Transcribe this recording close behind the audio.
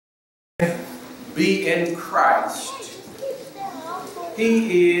be in Christ,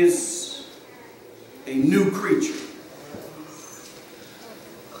 he is a new creature.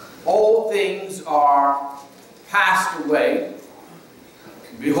 Old things are passed away.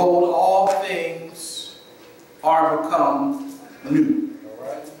 Behold, all things are become new.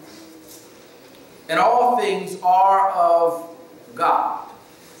 And all things are of God,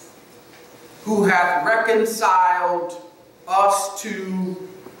 who hath reconciled us to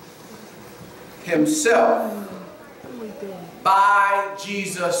himself by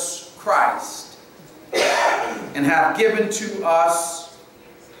Jesus Christ, and hath given to us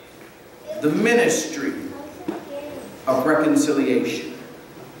the ministry of reconciliation.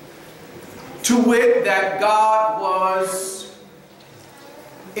 To wit, that God was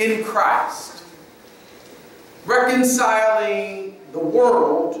in Christ, reconciling the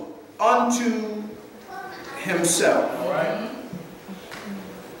world unto himself,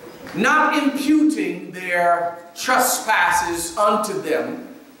 not imputing their trespasses unto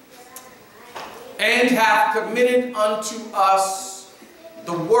them, and hath committed unto us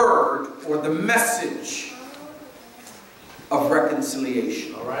the word, or the message of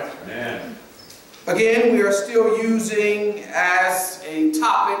reconciliation. All right. Amen. Again, we are still using as a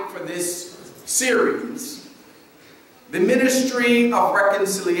topic for this series the ministry of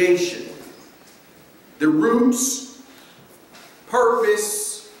reconciliation, the roots,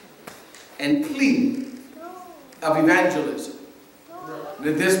 purpose, and plea of evangelism. And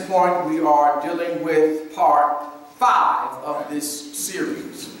at this point, we are dealing with part 5 of this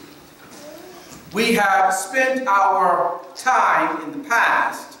series. We have spent our time in the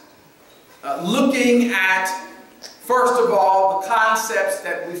past looking at, first of all, the concepts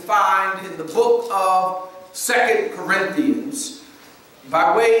that we find in the book of 2 Corinthians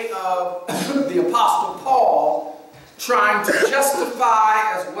by way of the Apostle Paul trying to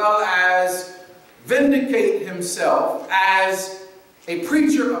justify as well as vindicate himself as a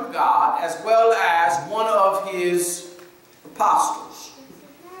preacher of God as well as one of his apostles.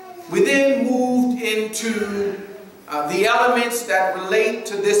 We then moved into the elements that relate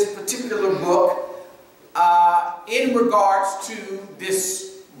to this particular book in regards to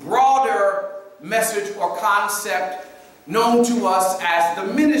this broader message or concept known to us as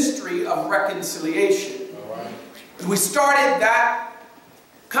the ministry of reconciliation. We started that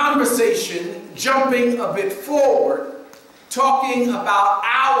conversation jumping a bit forward, talking about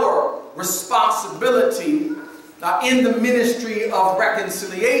our responsibility in the ministry of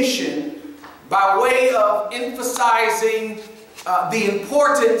reconciliation by way of emphasizing the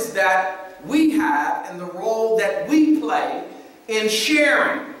importance that we have and the role that we play in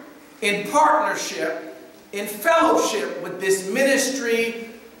sharing, in partnership, in fellowship with this ministry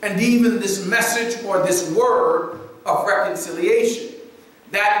and even this message or this word of reconciliation.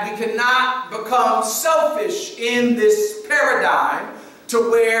 That we cannot become selfish in this paradigm to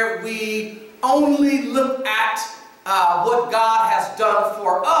where we only look at what God has done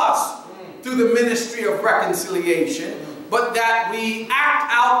for us through the ministry of reconciliation, but that we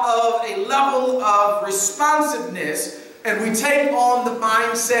act out of a level of responsiveness and we take on the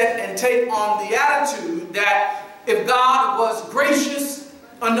mindset and take on the attitude that if God was gracious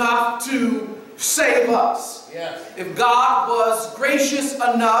enough to save us, if God was gracious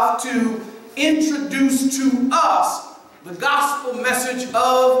enough to introduce to us the gospel message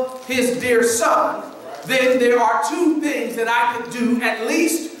of his dear son, then there are two things that I could do at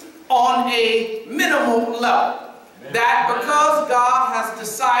least on a minimal level. That because God has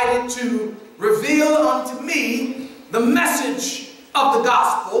decided to reveal unto me the message of the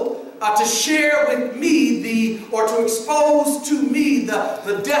gospel, to share with me or to expose to me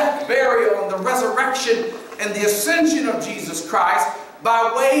the death, burial, and the resurrection and the ascension of Jesus Christ,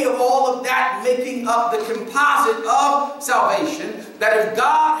 by way of all of that making up the composite of salvation, that if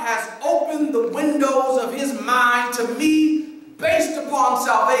God has opened the windows of his mind to me based upon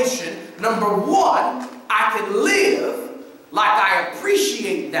salvation, number one, I can live like I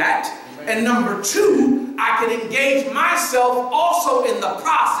appreciate that, and number two, I can engage myself also in the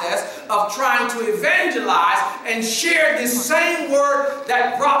process of trying to evangelize and share this same word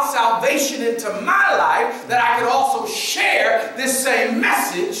that brought salvation into my life, that I could also share this same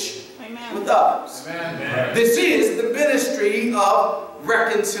message with others. Amen. This is the ministry of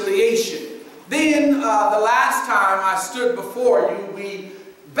reconciliation. Then the last time I stood before you, we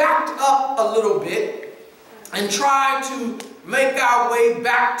backed up a little bit and tried to make our way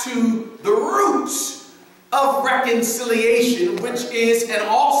back to the roots of reconciliation, which is an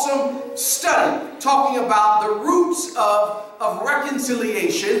awesome study, talking about the roots of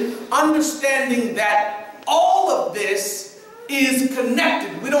reconciliation, understanding that all of this is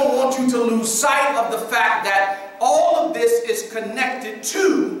connected. We don't want you to lose sight of the fact that all of this is connected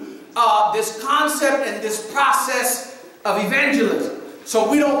to this concept and this process of evangelism.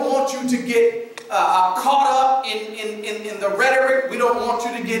 So we don't want you to get caught up in the rhetoric. We don't want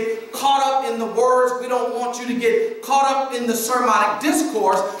you to get caught up in the words. We don't want you to get caught up in the sermonic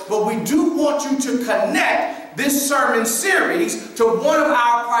discourse. But we do want you to connect this sermon series to one of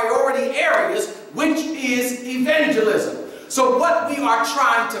our priority areas, which is evangelism. So what we are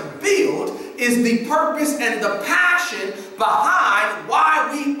trying to build is the purpose and the passion behind why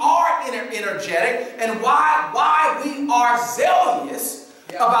we are energetic and why we are zealous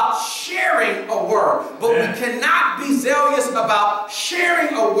about sharing a word. But we cannot be zealous about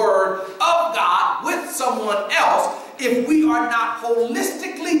sharing a word of God with someone else if we are not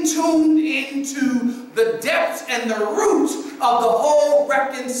holistically tuned into the depths and the roots of the whole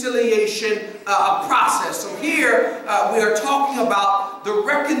reconciliation process. So here we are talking about the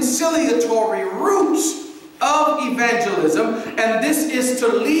reconciliatory roots of evangelism, and this is to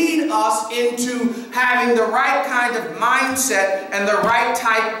lead us into having the right kind of mindset and the right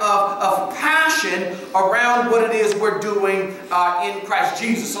type of passion around what it is we're doing in Christ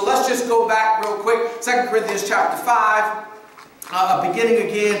Jesus. So let's just go back real quick. 2 Corinthians chapter 5, beginning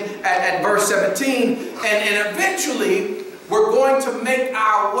again at verse 17, and eventually we're going to make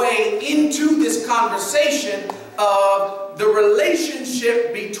our way into this conversation of the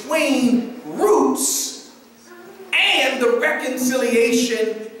relationship between roots and the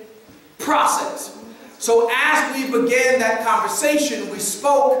reconciliation process. So as we began that conversation, we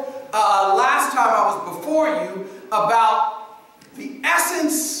spoke last time I was before you about the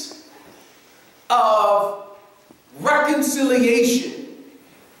essence of reconciliation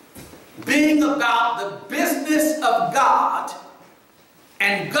being about the business of God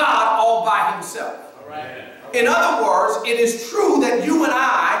and God all by himself. All right. In other words, it is true that you and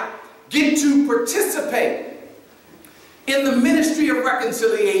I get to participate in the ministry of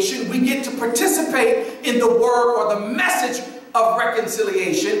reconciliation. We get to participate in the word or the message of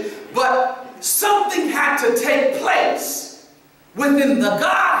reconciliation, but something had to take place within the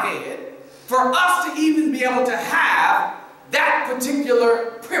Godhead for us to even be able to have that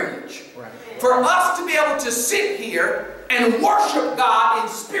particular privilege. Right. For us to be able to sit here and worship God in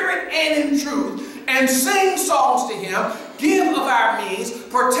spirit and in truth and sing songs to him, give of our means,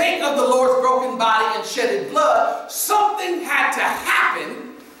 partake of the Lord's broken body and shedded blood, something had to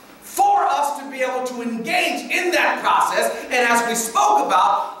happen for us to be able to engage in that process. And as we spoke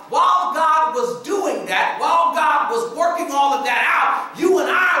about, while God was doing that, while God was working all of that out, you and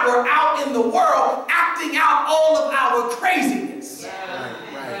I were out in the world acting out all of our craziness.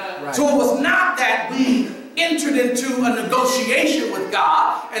 Right. So it was not that we entered into a negotiation with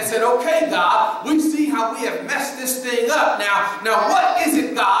God and said, okay, God, we see how we have messed this thing up. Now what is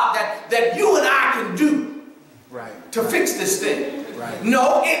it, God, that you and I can do to fix this thing? Right.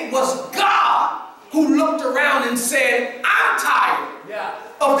 No, it was God who looked around and said, I'm tired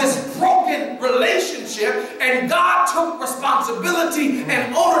of this broken relationship, and God took responsibility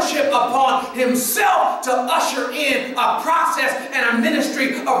and ownership upon himself to usher in a process and a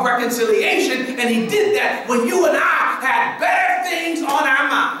ministry of reconciliation, and he did that when you and I had better things on our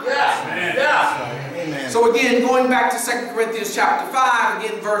mind. Amen. So again, going back to 2 Corinthians chapter 5,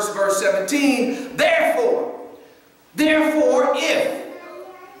 again verse 17, therefore if,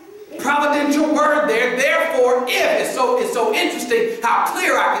 providential word there, therefore if, it's so interesting how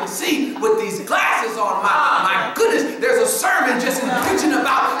clear I can see with these glasses on. My goodness, there's a sermon just in preaching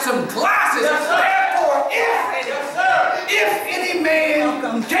about some glasses. Therefore if any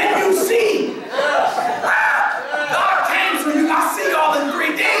man, can you see? God came for you. I see y'all in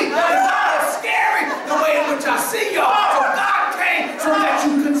 3D. It's not scary the way in which I see y'all. So God came so that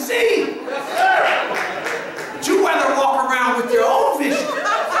you could see. But you rather walk around with your own vision.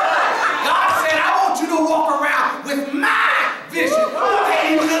 God said, I want you to walk around with my vision. You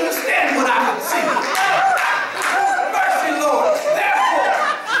can't even understand what I can see. Mercy, Lord.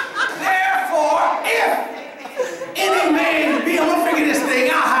 Therefore, if any man be, I'm going to figure this thing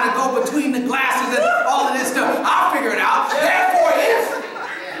out, how to go between the glasses and all of this stuff. I'll figure it out. Therefore,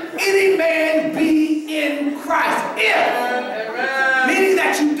 if any man be in Christ, meaning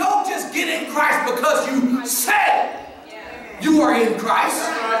that you don't just get in Christ because you say you are in Christ.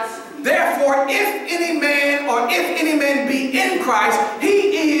 Therefore, if any man be in Christ,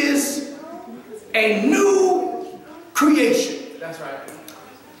 he is a new creation. That's right.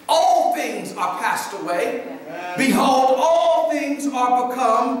 All things are passed away. Behold, all things are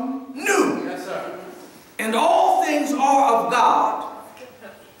become new. Yes, sir. And all things are of God,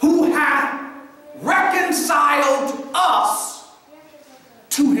 who hath reconciled us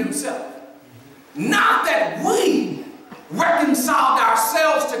to himself. Not that we reconciled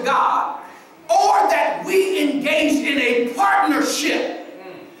ourselves to God, or that we engaged in a partnership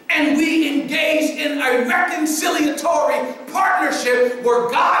and we engaged in a reconciliatory partnership where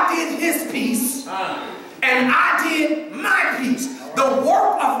God did his piece and I did my piece. The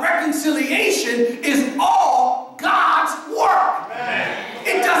work of reconciliation is all God's work.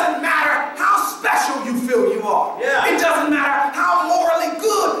 It doesn't matter how special you feel you are. It doesn't matter how morally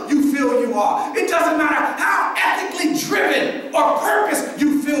good you feel you are. It doesn't matter how ethically driven or purpose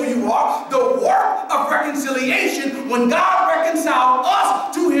you feel you are. The work of reconciliation, when God reconciled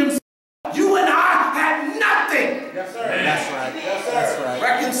us to himself, you and I had nothing. Yes, sir. That's right. Yes, sir. That's right.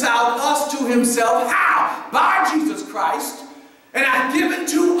 Reconciled us to himself. How? By Jesus Christ. And hath given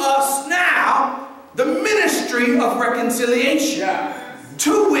to us now the ministry of reconciliation.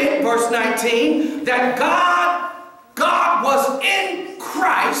 To wit, verse 19, that God was in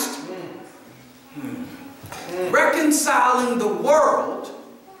Christ reconciling the world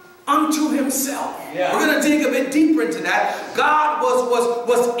unto himself. We're going to dig a bit deeper into that. God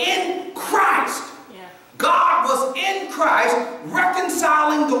was in Christ. God was in Christ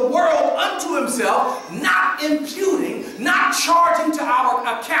reconciling the world unto himself, not imputing, not charging to our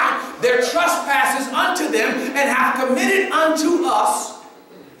account their trespasses unto them, and hath committed unto us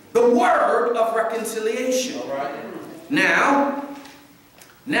the word of reconciliation. Now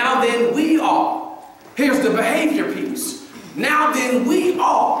then we are, here's the behavior piece. Now then we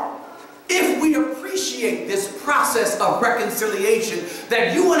are, if we appreciate this process of reconciliation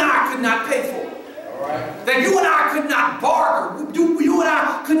that you and I could not pay for, that you and I could not bargain. You and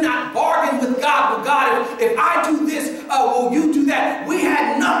I could not bargain with God. Well, God, if I do this, will you do that? We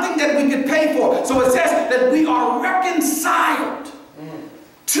had nothing that we could pay for. So it says that we are reconciled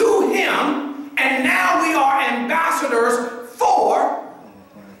to him, and now we are ambassadors for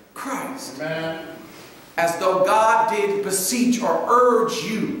Christ. Amen. As though God did beseech or urge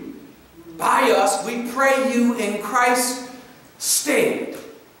you by us, we pray you in Christ's stead,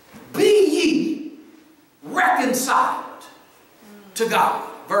 be ye reconciled to God.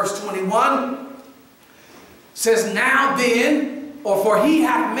 Verse 21 says, now then, or for he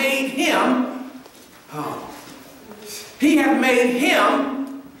hath made him, he hath made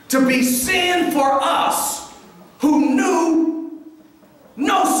him to be sin for us who knew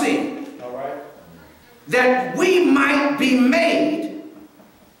no sin. That we might be made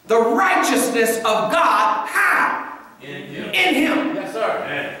the righteousness of God. How? In him. Yes, sir.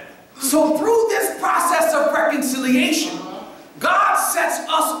 Amen. So through this process of reconciliation, God sets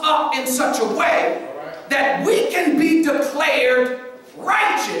us up in such a way that we can be declared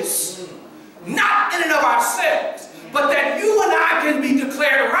righteous, not in and of ourselves, but that you and I can be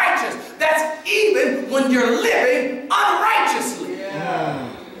declared righteous. That's even when you're living unrighteously.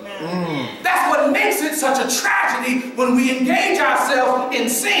 That's what makes it such a tragedy when we engage ourselves in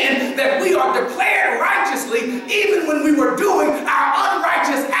sin, that we are declared righteously even when we were doing our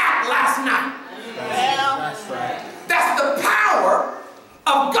unrighteous act last night. That's right. That's the power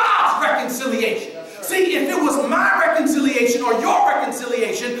of God's reconciliation. See, if it was my reconciliation or your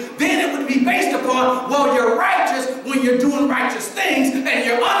reconciliation, then it would be based upon, well, you're righteous when you're doing righteous things, and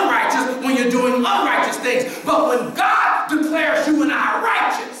you're unrighteous when you're doing unrighteous things. But when God declares you and I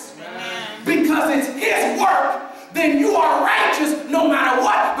righteous, because it's his work, then you are righteous no matter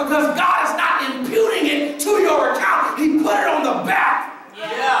what, because God is not imputing it to your account. He put it on the back.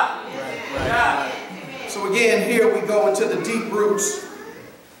 So again, here we go into the deep roots.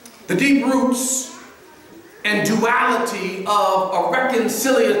 The deep roots and duality of a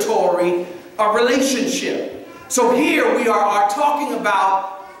reconciliatory relationship. So here we are talking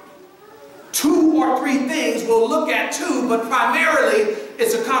about 2 or 3 things. We'll look at 2, but primarily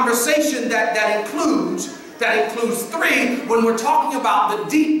it's a conversation that includes 3 when we're talking about the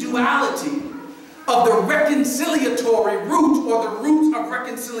deep duality of the reconciliatory root, or the root of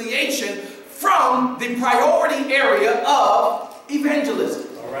reconciliation, from the priority area of evangelism.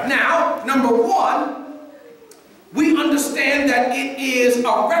 Now, number 1, we understand that it is a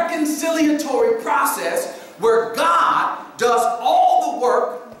reconciliatory process where God does all the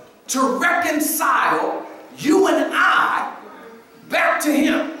work to reconcile you and I back to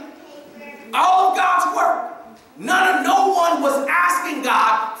him. All of God's work. No one was asking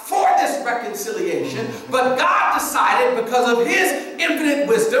God for this reconciliation, but God decided, because of his infinite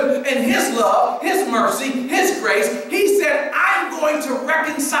wisdom and his love, his mercy, his grace, he said, I'm going to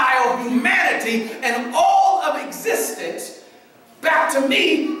reconcile humanity and all of existence back to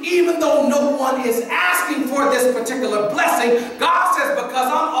me, even though no one is asking for this particular blessing. God says, because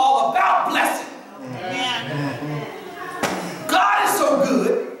I'm all about blessing. God is so good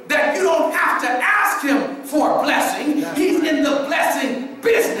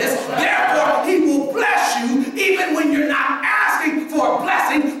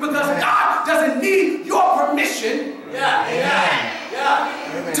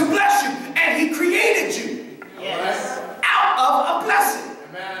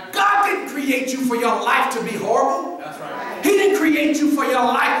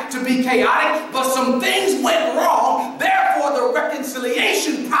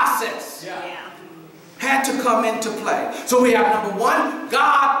to come into play. So we have number one,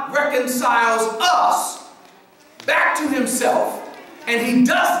 God reconciles us back to himself, and he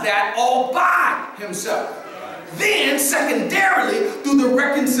does that all by himself. Then, secondarily, through the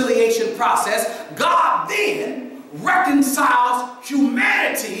reconciliation process, God then reconciles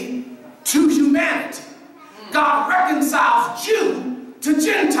humanity to humanity. God reconciles Jew to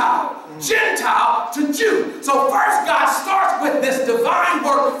Gentile, Gentile to Jew. So first God starts with this divine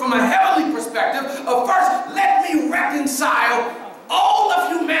work from a heavenly perspective of first, let me reconcile all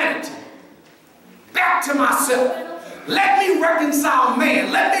of humanity back to myself. Let me reconcile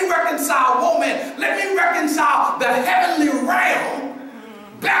man. Let me reconcile woman. Let me reconcile the heavenly realm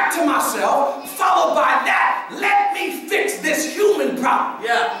back to myself. Followed by that, let me fix this human problem.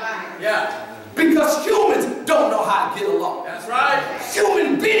 Yeah. Because humans don't know how to get along. That's right.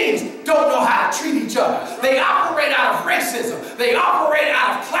 Human beings don't know how to treat each other. Right. They operate out of racism. They operate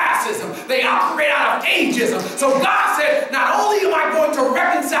out of classism. They operate out of ageism. So God said, not only am I going to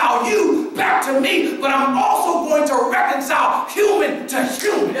reconcile you back to me, but I'm also going to reconcile human to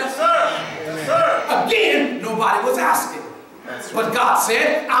human. Yes, sir. Yes, sir. Again, nobody was asking. But God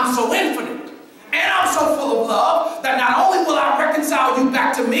said, I'm so infinite. And I'm so full of love that not only will I reconcile you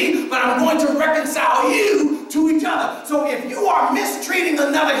back to me, but I'm going to reconcile you to each other. So if you are mistreating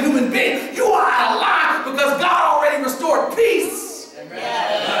another human being, you are out of line because God already restored peace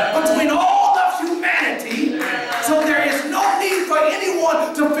between all of humanity. So there is no need for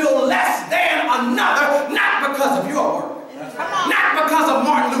anyone to feel less than another, not because of your work. Not because of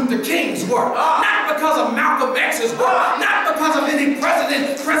Martin Luther King's work, not because of Malcolm X's work, not because of any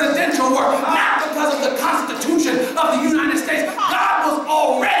presidential work, not because of the Constitution of the United States. God was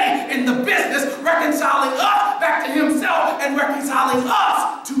already in the business reconciling us back to himself and reconciling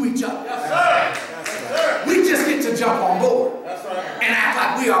us to each other. Yes, sir. Yes, sir. We just get to jump on board and act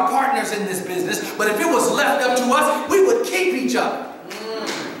like we are partners in this business, but if it was left up to us, we would keep each other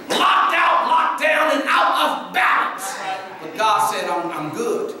locked out, locked down, and out of balance. But God said, I'm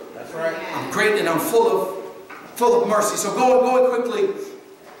good. That's right. I'm great and I'm full of mercy. So going quickly,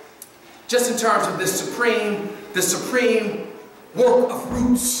 just in terms of this supreme work of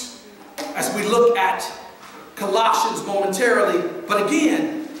roots, as we look at Colossians momentarily. But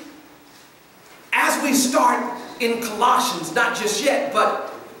again, as we start in Colossians, not just yet,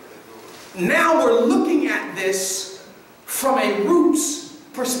 but now we're looking at this from a roots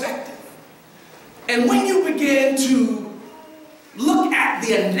perspective. And when you begin to look at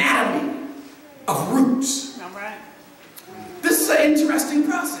the anatomy of roots, this is an interesting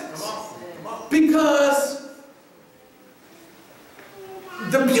process. Because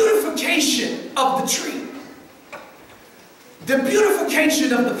the beautification of the tree, the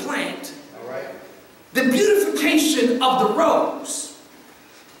beautification of the plant, the beautification of the rose,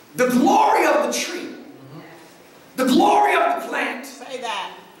 the glory of the tree, the glory of the plant,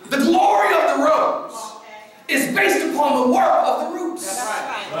 the glory of the rose is based upon the work of the roots.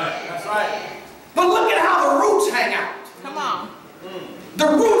 That's right. That's right. But look at how the roots hang out. Come on. The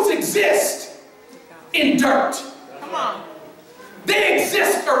roots exist in dirt. Come on. They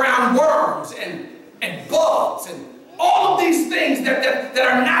exist around worms and bugs and all of these things that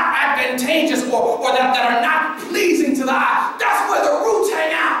are not advantageous or that are not pleasing to the eye. That's where the roots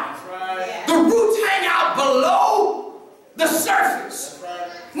hang out. That's right. The roots hang out below the surface. That's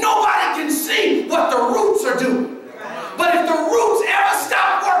right. Nobody can see what the roots are doing. But if the roots ever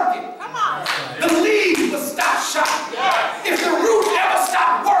stop working, the leaves would stop shining. If the roots ever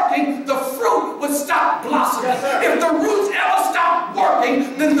stop working, the fruit would stop blossoming. If the roots ever stop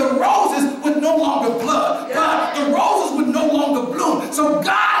working, then the roses would no longer bud. The roses would no longer bloom. So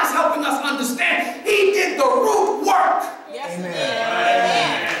God is helping us understand He did the root work.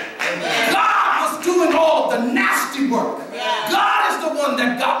 God was doing all of the nasty work. God is the one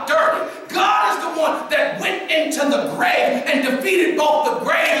that got dirty. God is the one that went into the grave and defeated both the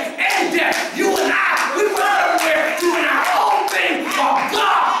grave and death. You and I, we were everywhere doing our own thing while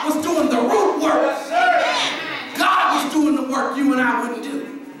God was doing the root work. God was doing the work you and I wouldn't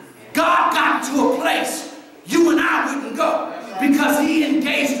do. God got to a place you and I wouldn't go because He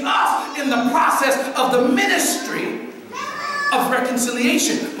engaged us in the process of the ministry of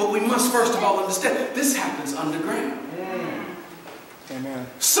reconciliation. But we must first of all understand this happens underground. Amen.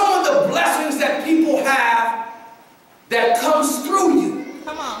 Some of the blessings that people have that comes through you,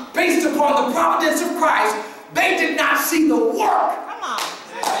 based upon the providence of Christ, they did not see the work.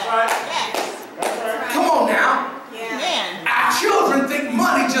 That's right. Yes. Come on now. Yeah. Our children think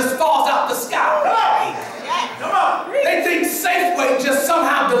money just falls out the sky. Come on. They think Safeway just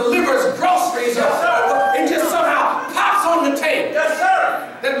somehow delivers groceries or it just somehow pops on the table. Yes, sir.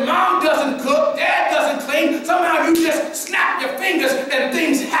 That mom doesn't cook, dad doesn't clean,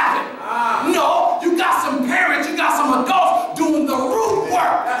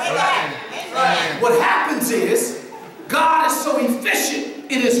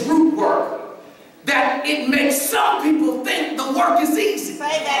 in its root work that it makes some people think the work is easy. Say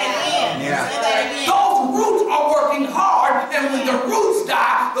that again. Yeah. Say that again. Those roots are working hard, and when the roots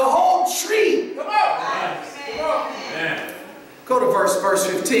die, the whole tree. Come on. Come on. Go to verse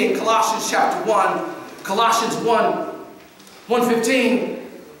 15, Colossians chapter 1. Colossians 1:15.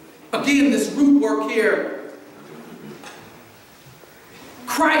 Again, this root work here.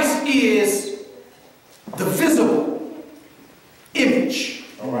 Christ is the visible image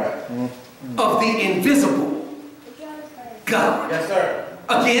of the invisible God. Yes, sir.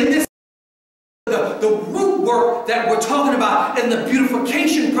 Again, this the root work that we're talking about in the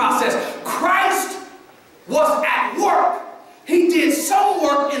beautification process. Christ was at work. He did some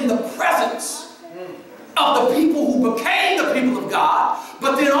work in the presence of the people who became the people of God,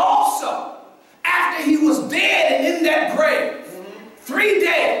 but then also after he was dead and in that grave, 3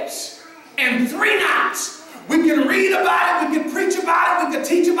 days and 3 nights. We can read about it, we can preach about it, we can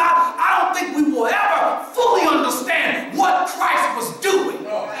teach about it. I don't think we will ever fully understand what Christ was doing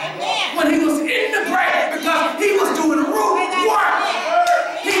when he was in the grave, because he was doing root work.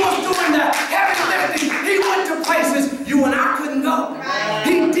 He was doing the heavy lifting. He went to places you and I couldn't go.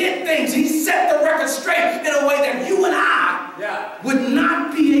 He did things. He set the record straight in a way that you and I would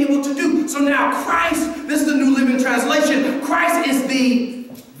not be able to do. So now Christ, this is the New Living Translation, Christ is the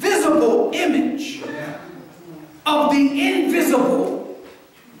visible image of the invisible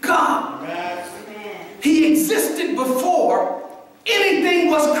God. He existed before anything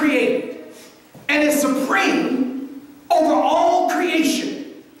was created and is supreme over all creation.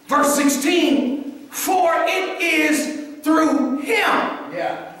 Verse 16, for it is through him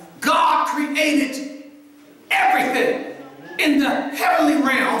God created everything in the heavenly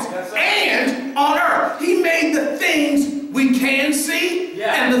realms and on earth. He made the things we can see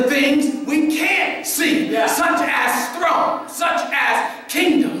and the things we can't see, such as thrones, such as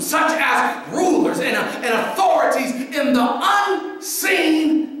kingdoms, such as rulers and authorities in the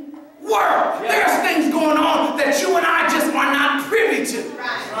unseen world. There's things going on that you and I just are not privy to.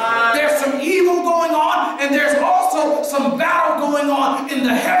 There's some evil going on, and there's also some battle going on in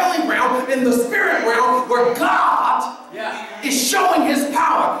the heavenly realm, in the spirit realm, where God is showing his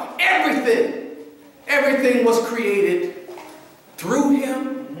power. Everything was created through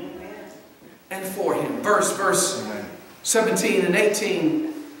him and for him. Verse 17 and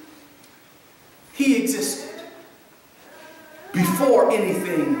 18. He existed before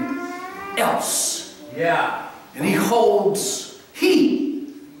anything else. And he holds,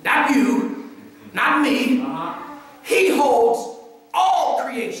 not you, not me, he holds all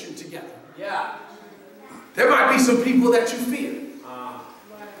creation together. There might be some people that you fear.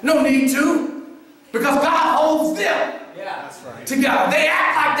 No need to, because God holds them together. They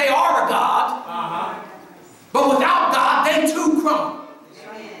act like they are a God, but without God, they too crumble.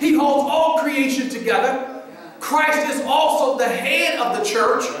 He holds all creation together. Christ is also the head of the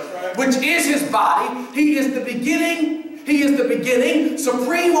church, which is his body. He is the beginning. He is the beginning,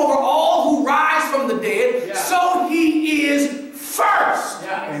 supreme over all who rise from the dead. So he is first.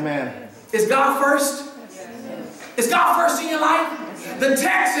 Amen. Is God first? Is God first in your life? The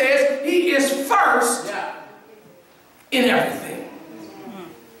text says he is first in everything.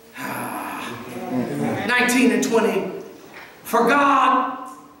 19 and 20. For God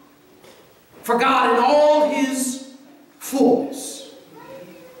in all his fullness,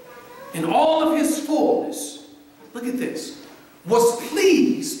 look at this, was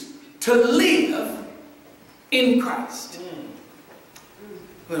pleased to live in Christ.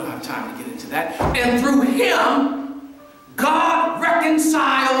 We don't have time to get into that. And through him, God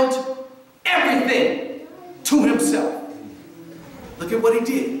reconciled everything to himself. Look at what he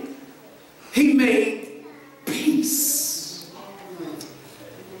did. He made peace.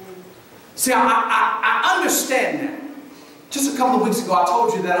 See, I understand that. Just a couple of weeks ago, I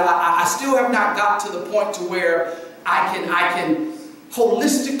told you that I still have not got to the point to where I can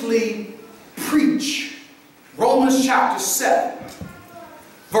holistically preach Romans chapter 7,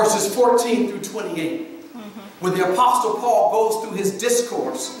 verses 14 through 28, where the Apostle Paul goes through his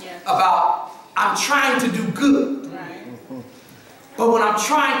discourse about, I'm trying to do good. But when I'm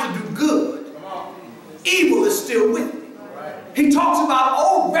trying to do good, evil is still with me. He talks about,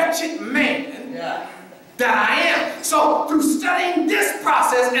 oh, wretched man that I am. So through studying this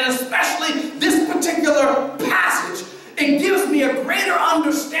process, and especially this particular passage, it gives me a greater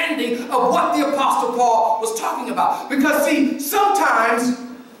understanding of what the Apostle Paul was talking about. Because see, sometimes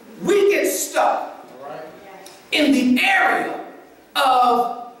we get stuck in the area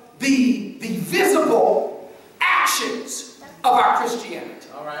of the visible actions of our Christianity.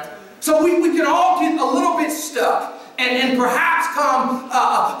 So we can all get a little bit stuck and perhaps come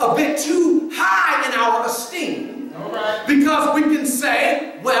a bit too high in our esteem. All right. Because we can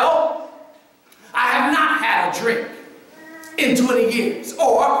say, well, I have not had a drink in 20 years.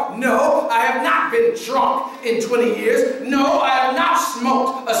 Or, no, I have not been drunk in 20 years. No, I have not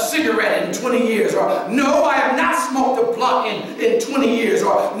smoked a cigarette in 20 years. Or, no, I have not smoked a blunt in 20 years.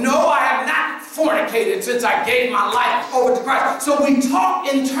 Or, no, I have not fornicated since I gave my life over to Christ. So we talk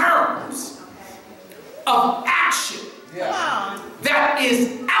in terms of action. Yeah. That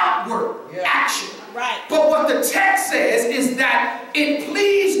is outward action. Right. But what the text says is that it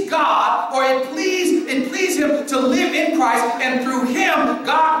pleased God, or it pleased him to live in Christ, and through him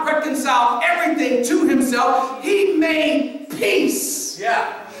God reconciled everything to himself. He made peace.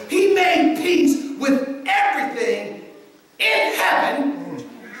 Yeah. He made peace with everything in heaven.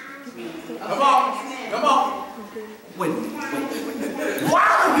 Come on. Come on. Wait.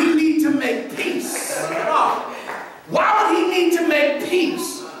 Why would he need to make peace? Come on. Why would he need to make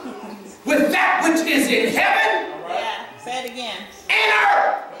peace with that which is in heaven? Yeah. Say it again. And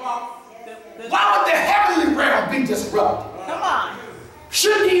earth? Come on. Why would the heavenly realm be disrupted? Come on.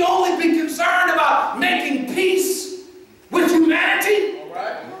 Shouldn't he only be concerned about making peace with humanity? All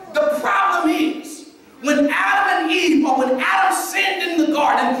right. The problem is, when Adam and Eve, or when Adam sinned in the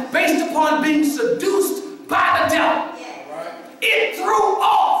garden based upon being seduced by the devil, it threw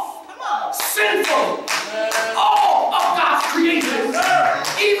off sinfully all of God's creation,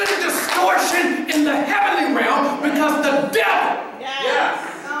 even distortion in the heavenly realm, because the devil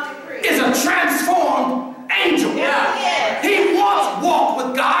is a transformed angel. He once walked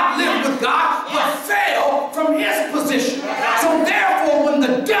with God, lived with God, but fell from his position. So therefore, when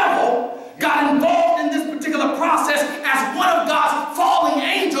the devil got involved in this particular process as one of God's fallen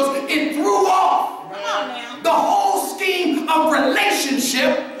angels, it threw off the whole scheme of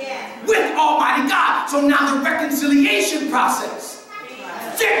relationship with Almighty God. So now the reconciliation process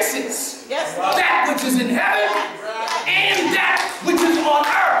fixes that which is in heaven and that which is on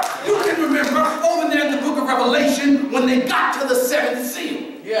earth. You can remember over there in the book of Revelation when they got to the seventh seal.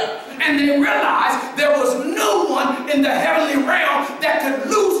 And they realized there was no one in the heavenly realm that could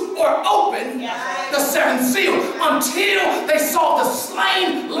loose or open the seventh seal until they saw the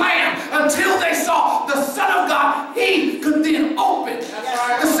slain lamb, until they saw the Son of God. He could then open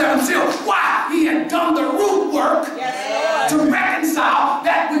the seventh seal. Why? He had done the root work to reconcile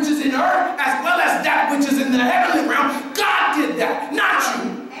that which is in earth as well as that which is in the heavenly realm. God did that, not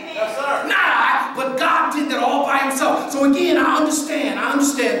you. Not I, but God did that all by himself. So again, I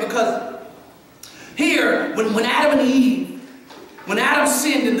understand because here, when Adam and Eve, when Adam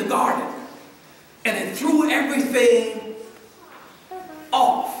sinned in the garden, and it threw everything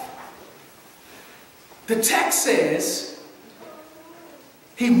off, the text says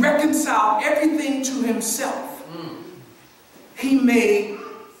he reconciled everything to himself. He made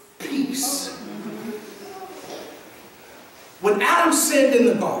peace. When Adam sinned in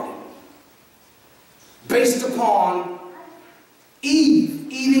the garden, based upon Eve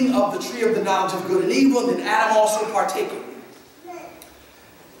eating of the tree of the knowledge of good and evil, and then Adam also partaking,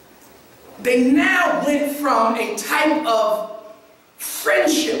 they now went from a type of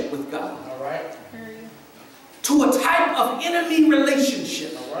friendship with God to a type of enemy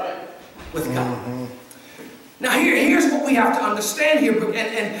relationship with God. Now here's what we have to understand here,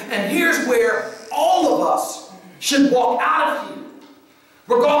 and here's where all of us should walk out of here,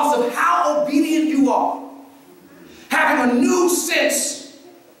 regardless of how obedient you are, having a new sense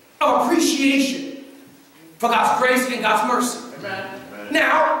of appreciation for God's grace and God's mercy. Amen.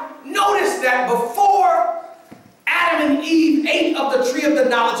 Now, notice that before Adam and Eve ate of the tree of the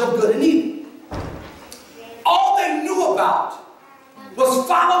knowledge of good and evil, all they knew about was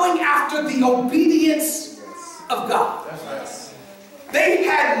following after the obedience of God. They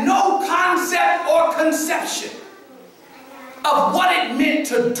had no concept or conception of what it meant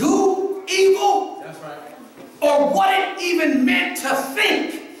to do evil, or what it even meant to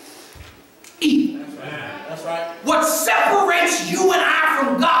think evil. What separates you and I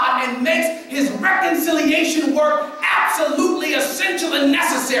from God and makes his reconciliation work absolutely essential and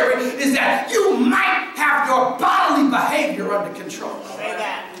necessary is that you might have your bodily behavior under control.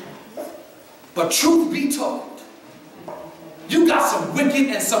 But truth be told, you got some wicked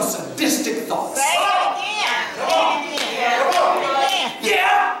and some sadistic thoughts.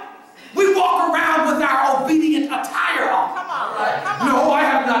 Yeah, we walk around with our obedient attire on. No, I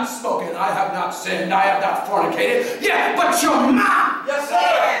have not spoken, I have not sinned, I have not fornicated. Yeah, but your mind.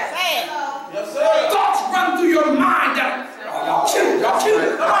 Thoughts run through your mind that, y'all cute. That's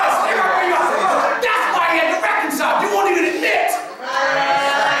why he had to reconcile. You won't even admit.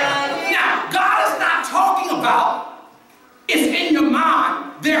 Now, God is not talking about it's in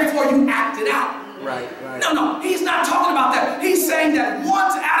therefore you acted out. Right. No, he's not talking about that. He's saying that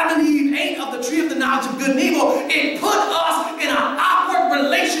once Adam and Eve ate of the tree of the knowledge of good and evil, it put us in an awkward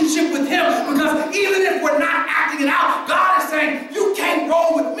relationship with him, because even if we're not acting it out, God is saying, you can't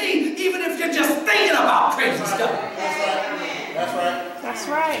roll with me even if you're just thinking about crazy stuff. That's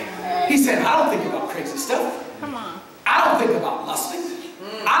right. He said, I don't think about crazy stuff. Come on. I don't think about lusting.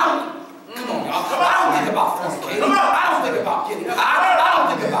 Come on, y'all. I don't think about fornicating. I don't think about getting high. I don't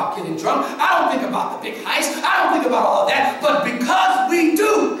think about getting drunk. I don't think about the big heist. I don't think about all of that. But because we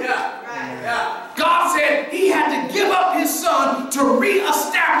do, God said he had to give up his son to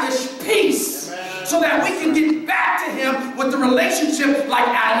reestablish peace, so that we can get back to him with the relationship like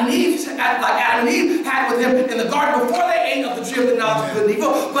Adam and Eve had with him in the garden before they ate of the tree of the knowledge of good and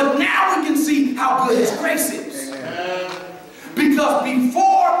evil. But now we can see how good his grace is. Because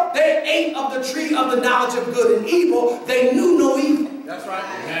before they ate of the tree of the knowledge of good and evil, they knew no evil. That's right.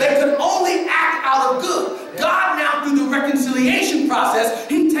 They could only act out of good. God now, through the reconciliation process,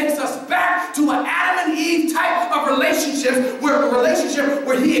 he takes us back to an Adam and Eve type of relationship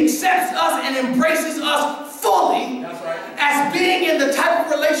where he accepts us and embraces us fully. That's right. As being in the type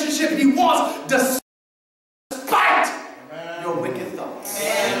of relationship he wants, despite your wicked thoughts.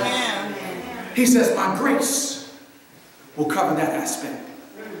 Amen. He says, my grace will cover that aspect.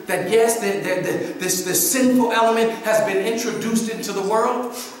 That yes, this sinful element has been introduced into the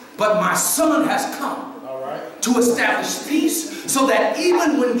world, but my son has come to establish peace, so that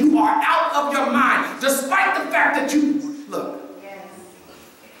even when you are out of your mind, despite the fact that you, look,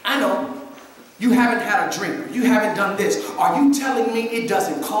 I know you haven't had a drink, you haven't done this. Are you telling me it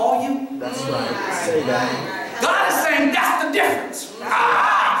doesn't call you? That's right. Say that. God is saying that's the difference.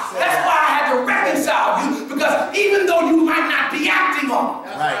 That's why I had to reconcile you, because even though you might not be acting on it.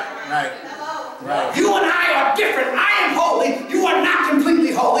 Right. You and I are different. I am holy. You are not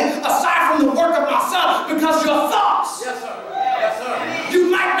completely holy, aside from the work of my son, because your thoughts. Yes, sir. Yes, sir. You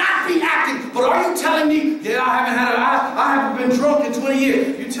might not be acting, but are you telling me, yeah, I haven't been drunk in 20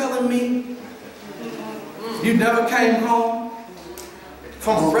 years. You telling me you never came home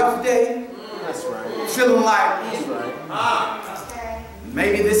from a rough day? That's right. Feeling like, That's right.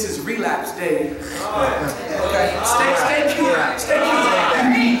 maybe this is relapse day. Okay, stay cute. Stay cute.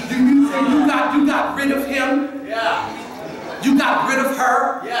 You got rid of him. Yeah. You got rid of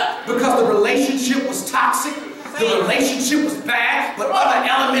her. Yeah. Because the relationship was toxic. The relationship was bad, but other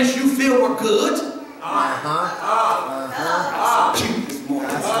elements you feel were good. So cute this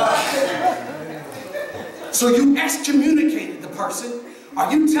morning. So you excommunicated the person.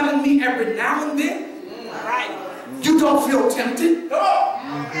 Are you telling me every now and then you don't feel tempted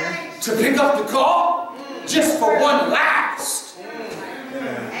to pick up the call just for one last?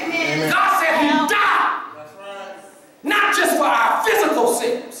 God said he died, not just for our physical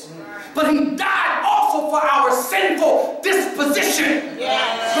sins, but he died also for our sinful disposition.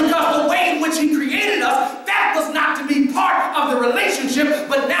 Because the way in which he created us, that was not to be part of the relationship,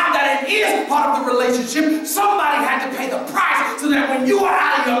 but now that it is part of the relationship, somebody had to pay the price, so that when you are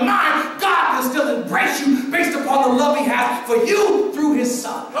out of your mind, God can still embrace you based upon the love he has for you through his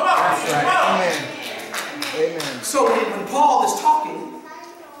son. Come on. That's right. Amen. So when Paul is talking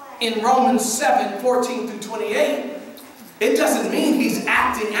in Romans 7:14 through 28, it doesn't mean he's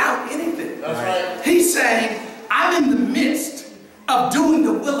acting out anything. That's right. He's saying, I'm in the midst of doing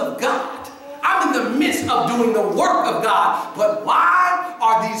the will of God. I'm in the midst of doing the work of God. But why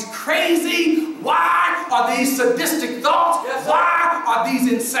are these crazy? Why are these sadistic thoughts? Why are these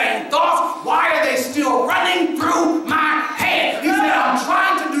insane thoughts? Why are they still running through my head? He said, I'm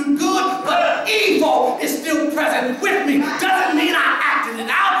trying to do good, but evil is still present with me. Doesn't mean I'm acting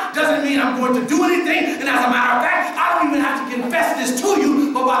it out. Doesn't mean I'm going to do anything. And as a matter of fact, I don't even have to confess this to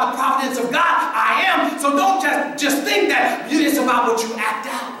you, but by the providence of God, I am. So don't just think that it's about what you act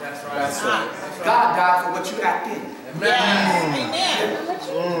out. That's right. That's right. God died for what you act in.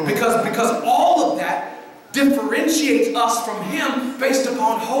 Amen. Because all of that differentiates us from him based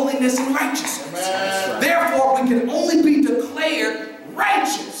upon holiness and righteousness. Right. Therefore, we can only be declared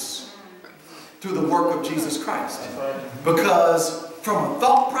righteous through the work of Jesus Christ. Because from a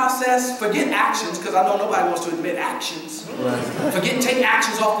thought process, forget actions, because I know nobody wants to admit actions. Take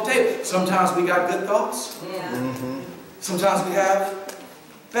actions off the table. Sometimes we got good thoughts. Sometimes we have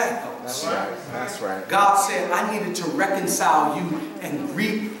bad thoughts. That's right. God said, I needed to reconcile you and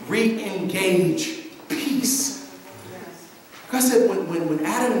re-engage peace. God said, when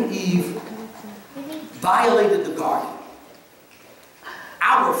Adam and Eve violated the garden,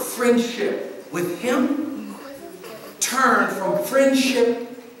 our friendship with him turned from friendship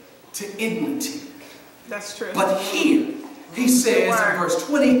to enmity. That's true. But here, He says in verse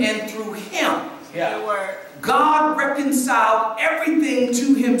 20, and through him, God reconciled everything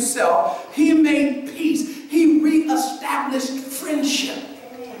to himself. He made peace. He reestablished friendship.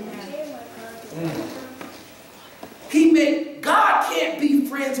 God can't be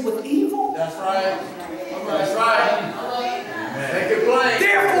friends with evil. That's right. That's right. Make it plain.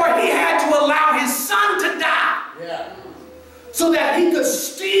 Therefore, he had to allow his son to die. Yeah. So that he could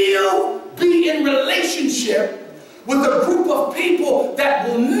still be in relationship with a group of people that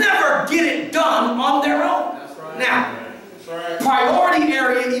will never get it done on their own. That's right. Now, That's right. priority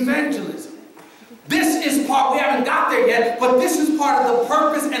area evangelism. This is part, we haven't got there yet, but this is part of the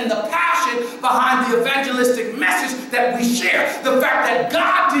purpose and the passion behind the evangelistic message that we share. The fact that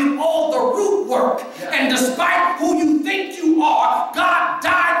God did all the root work, and despite who you think you are, God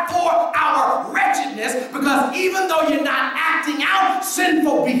died for our wretchedness, because even though you're not acting out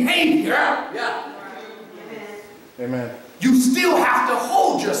sinful behavior, Amen. you still have to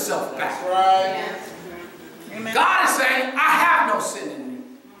hold yourself back. That's right. Amen. God is saying, I have no sin in me.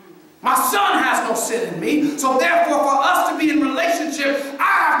 My son has no sin in me. So therefore, for us to be in relationship, I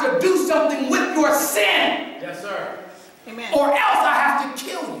have to do something with your sin. Yes, sir. Amen. Or else I have to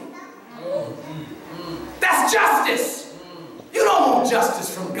kill you. That's justice. You don't want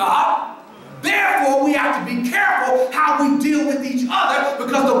justice from God. Therefore, we have to be careful how we deal with each other,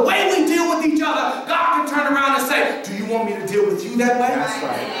 because the way we deal with each other, God can turn around and say, do you want me to deal with you that way? That's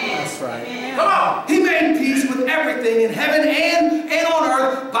right. That's right. Come on. He made peace with everything in heaven and on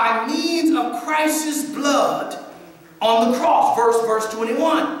earth by means of Christ's blood on the cross. Verse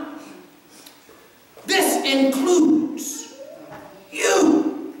 21. This includes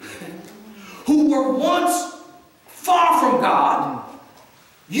you who were once far from God.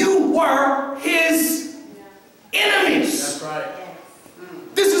 You were his enemies. That's right.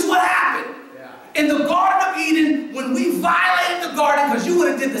 This is what happened. Yeah. In the Garden of Eden, when we violated the garden, because you would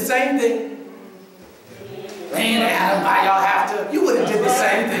have did the same thing. Man, Adam, why y'all have to? You would have did the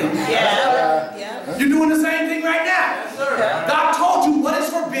same thing. Yeah. You're doing the same thing right now. Yes, sir. God told you what is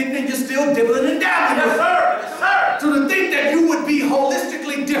forbidden, and you're still dibbling and dabbling with it. Yes, sir. So to think that you would be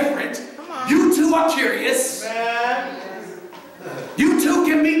holistically different, you two are curious. Man. You two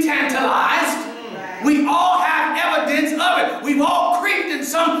can be tantalized. We all have evidence of it. We've all creeped in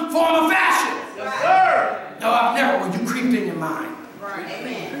some form of fashion. Yes, sir. No, I've never. Well, you creeped in your mind.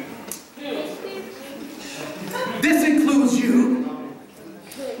 Amen. This includes you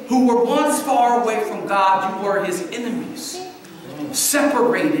who were once far away from God. You were his enemies,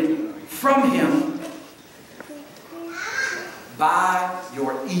 separated from him by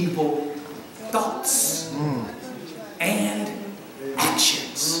your evil thoughts and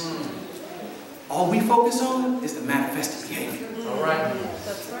actions. All we focus on is the manifested behavior. All right.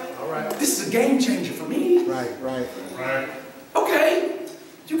 All right. This is a game changer for me. Right. Okay,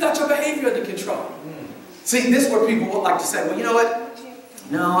 you got your behavior under control. See, this is where people would like to say, well, you know what?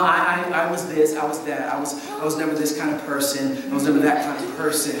 No, I was this, I was that, I was never this kind of person, I was never that kind of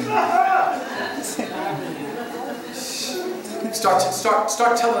person.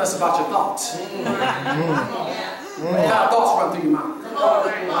 Start telling us about your thoughts. What kind of thoughts run through your mind?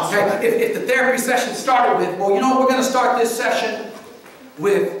 Okay, if the therapy session started with, well, you know, we're going to start this session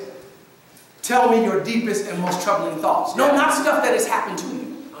with, tell me your deepest and most troubling thoughts. No, not stuff that has happened to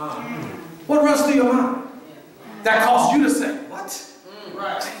you. What runs through your mind that caused you to say, what? The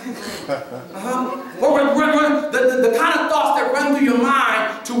kind of thoughts that run through your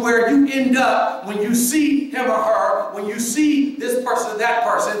mind to where you end up, when you see him or her, when you see this person or that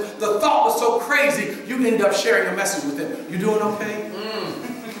person, the thought was so crazy, you end up sharing a message with them. You doing okay?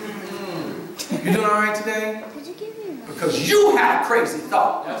 You doing all right today? Because you had a crazy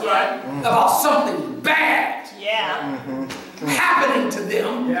thought. That's right. About something bad happening to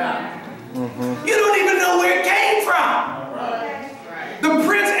them. Yeah. You don't even know where it came from. The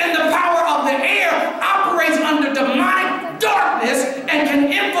prince and the power of the air operates under demonic darkness and can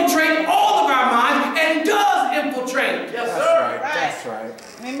infiltrate all of our minds, and does infiltrate. Yes, sir. That's right.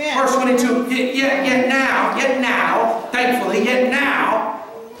 Amen. Verse 22, yet now, thankfully, yet now,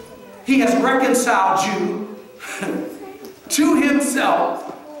 he has reconciled you to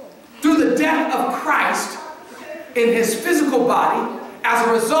himself through the death of Christ in his physical body. As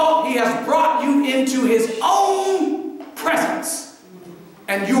a result, he has brought you into his own presence.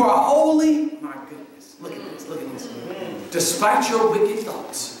 And you are holy. My goodness, look at this, look at this. Despite your wicked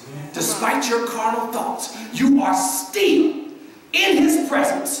thoughts, despite your carnal thoughts, you are still in his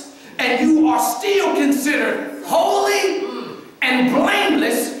presence, and you are still considered holy and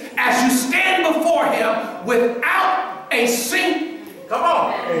blameless as you stand before him without a sink. Come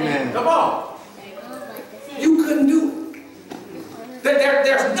on. Amen. Come on. You couldn't do it.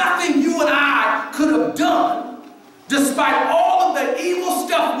 There's nothing you and I could have done, despite all of the evil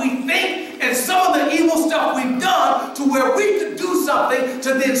stuff we think and some of the evil stuff we've done, to where we could do something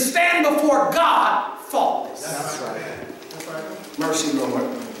to then stand before God faultless. That's right. Mercy, Lord.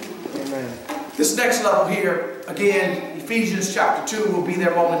 Amen. This next level here, again, Ephesians chapter 2, will be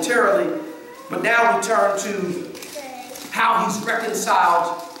there momentarily. But now we turn to how he's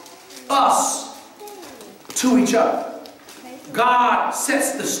reconciled us to each other. God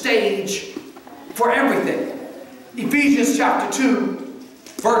sets the stage for everything. Ephesians chapter 2,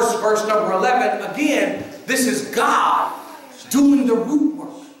 verse number 11. Again, this is God doing the root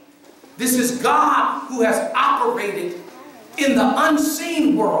work. This is God who has operated in the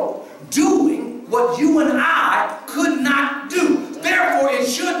unseen world, doing what you and I could not do. Therefore, it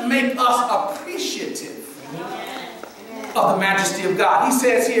should make us appreciative of the majesty of God. He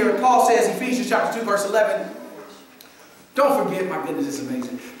says here, Paul says, Ephesians chapter 2, verse 11, don't forget, my goodness, it's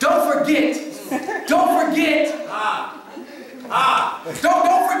amazing. Don't forget, don't forget,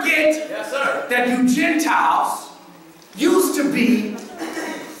 don't forget that you Gentiles used to be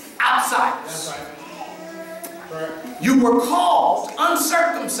outsiders. You were called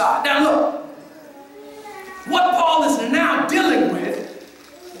uncircumcised. Now look, what Paul is now dealing with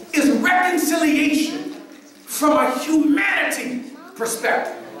is reconciliation from a humanity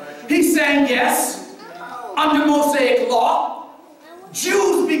perspective. He's saying, yes, under Mosaic law,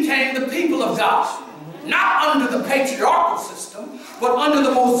 Jews became the people of God. Not under the patriarchal system, but under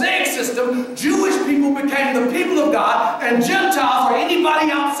the Mosaic system, Jewish people became the people of God, and Gentiles, or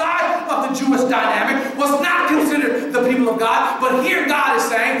anybody outside of the Jewish dynamic, was not considered the people of God. But here God is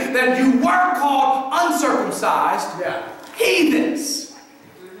saying that you were called uncircumcised heathens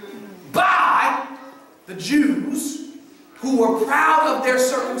by the Jews who were proud of their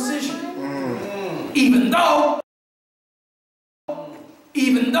circumcision. Even though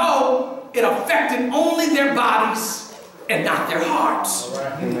it affected only their bodies and not their hearts.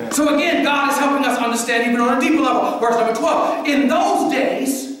 So again, God is helping us understand even on a deeper level. Verse number 12. In those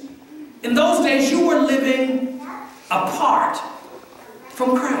days you were living apart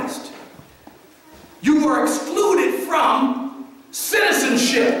from Christ. You were excluded from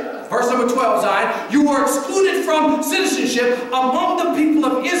citizenship. Verse number 12, Zion. You were excluded from citizenship among the people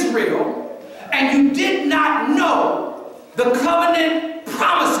of Israel, and you did not know the covenant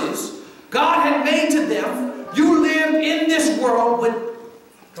promises God had made to them. You lived in this world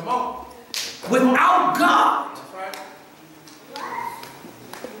without God.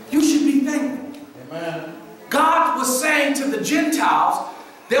 You should be thankful. Amen. God was saying to the Gentiles,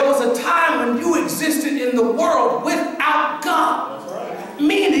 there was a time when you existed in the world without God.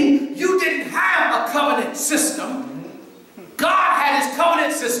 Meaning you didn't have a covenant system. God had his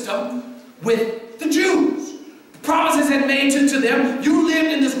covenant system with the Jews. Promises had made to them. You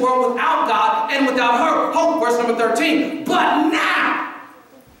lived in this world without God and without hope. Verse number 13. But now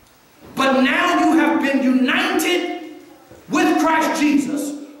you have been united with Christ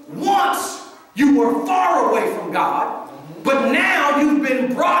Jesus. Once you were far away from God, but now you've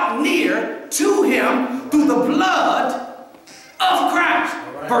been brought near to him through the blood of Christ.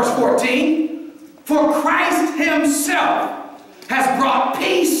 Verse 14. For Christ himself has brought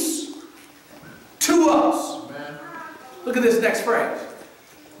peace to us. Look at this next phrase.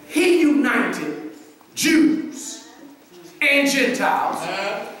 He united Jews and Gentiles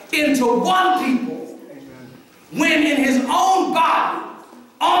into one people when in his own body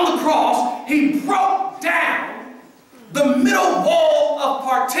on the cross he broke down the middle wall of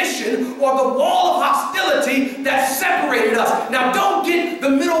partition, or the wall of hostility that separated us. Now don't get the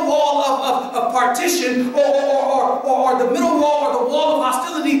middle wall of partition or the middle wall or the wall of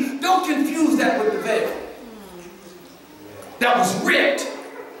hostility. Don't confuse that with the veil that was ripped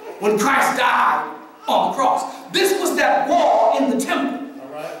when Christ died on the cross. This was that wall in the temple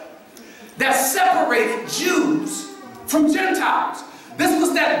that separated Jews from Gentiles. This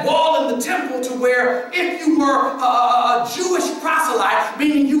was that wall in the temple to where if you were a Jewish proselyte,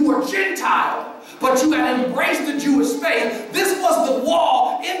 meaning you were Gentile, but you had embraced the Jewish faith, this was the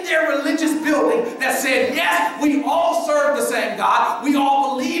wall in their religious building that said, yes, we all serve the same God, we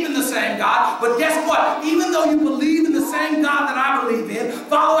all believe in the same God, but guess what? Even though you believe in the same God that I believe in,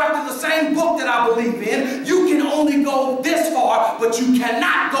 follow after the same book that I believe in, you can only go this far, but you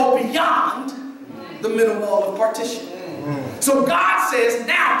cannot go beyond the middle wall of partition. So God says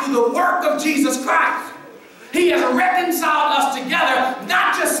now, through the work of Jesus Christ, he has reconciled us together,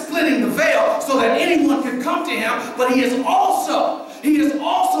 not just splitting the veil so that anyone can come to him, but he has also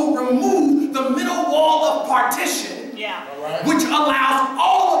removed the middle wall of partition, which allows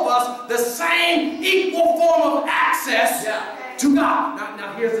all of us the same equal form of access to God.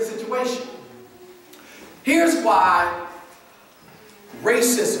 Now here's the situation. Here's why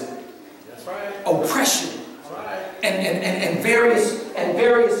racism, oppression, and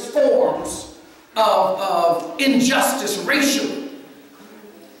various forms of injustice racially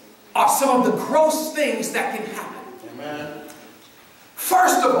are some of the gross things that can happen. Amen.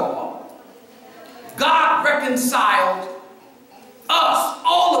 First of all, God reconciled us,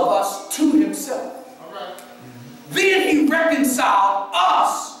 all of us, to himself. All right. Then he reconciled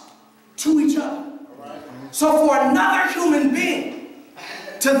us to each other. All right. So for another human being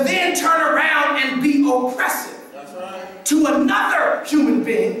to then turn around and be oppressive to another human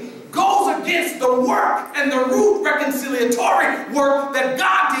being goes against the work and the root reconciliatory work that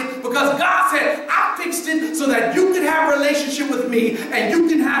God did, because God said, I fixed it so that you can have a relationship with me and you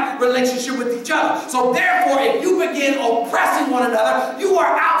can have a relationship with each other. So therefore, if you begin oppressing one another, you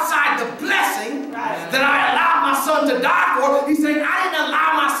are outside the blessing that I allowed my son to die for. He's saying, I didn't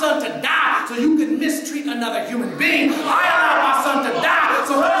allow my son to die so you can mistreat another human being. I allowed my son to die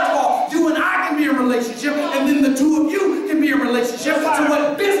so first of all, you and I can be in a relationship, and then the two of you can be in a relationship. So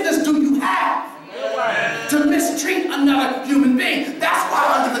what business do you have to mistreat another human being? That's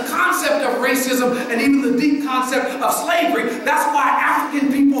why under the concept of racism and even the deep concept of slavery, that's why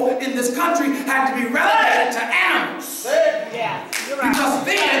African people in this country had to be relegated to animals. Because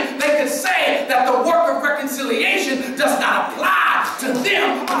then they could say that the work of reconciliation does not apply to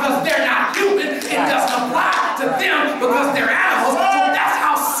them because they're not human. It doesn't apply to them because they're animals. So that's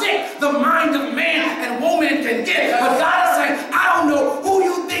how sick the mind of man and woman can get. But God is saying, I don't know who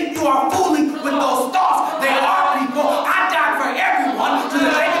you think you are fooling with those thoughts. They are people. I died for everyone so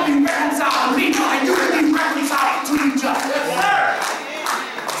that they can be reconciled to me and you can be reconciled to each other.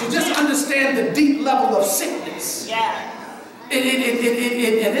 So just understand the deep level of sickness.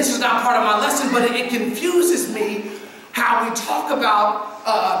 And this is not part of my lesson, but it confuses me how we talk about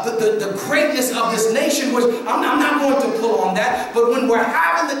the greatness of this nation, which I'm not going to pull on that, but when we're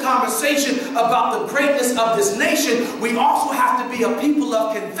having the conversation about the greatness of this nation, we also have to be a people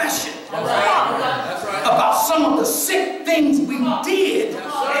of confession. That's right. About some of the sick things we did.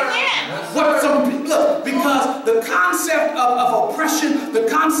 Look, because the concept of oppression, the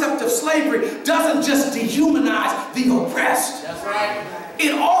concept of slavery doesn't just dehumanize the oppressed. That's right.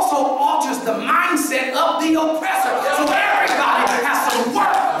 It also alters the mindset of the oppressor. So everybody has some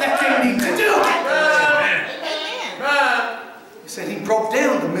work that they need to do. He said he broke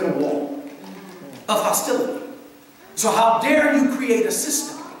down the middle wall of hostility. So how dare you create a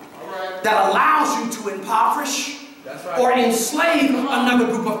system that allows you to impoverish or enslave another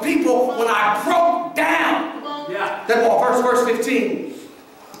group of people when I broke down that wall. Verse 15.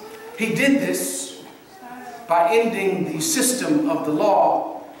 He did this by ending the system of the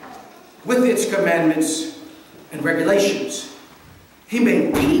law with its commandments and regulations. He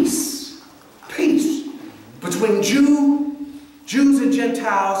made peace between Jews and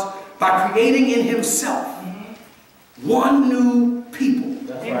Gentiles by creating in himself one new people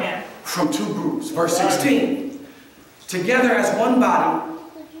from two groups. Verse 16. Together as one body,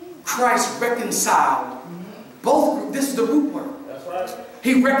 Christ reconciled both groups. This is the root word. That's right.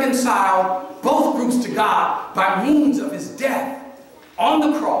 He reconciled both groups to God by means of his death on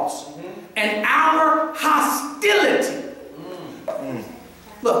the cross and our hostility.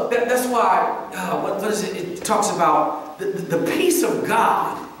 Look, that's why, what is it? It talks about the peace of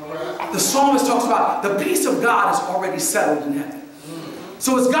God. The psalmist talks about the peace of God is already settled in heaven.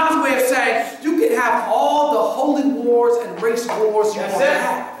 So it's God's way of saying, you can have all the holy wars and race wars you want to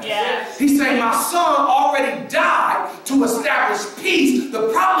have. Yes. He's saying, my son already died to establish peace. The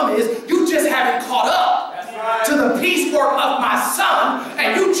problem is, you just haven't caught up to the peace work of my son,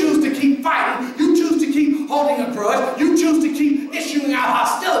 and you choose to keep fighting. You choose to keep holding a grudge. You choose to keep issuing out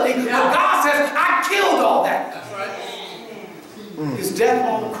hostility. But God says, I killed all that. That's right. His death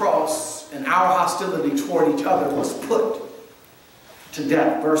on the cross and our hostility toward each other was put to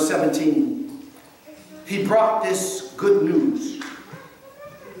death. Verse 17. He brought this good news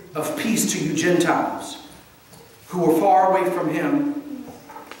of peace to you Gentiles who were far away from him,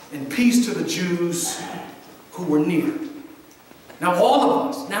 and peace to the Jews who were near. Now all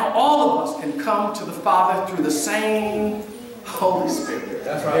of us can come to the Father through the same Holy Spirit.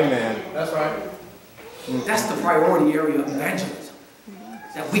 That's right. Amen. That's right. That's the priority area of evangelism.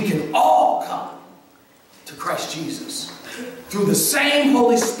 That we can all come to Christ Jesus through the same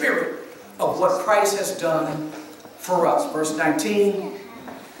Holy Spirit of what Christ has done for us. Verse 19.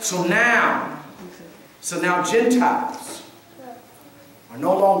 So now Gentiles are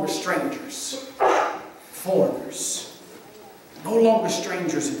no longer strangers, foreigners. No longer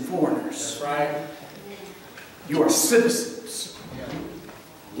strangers and foreigners. That's right. You are citizens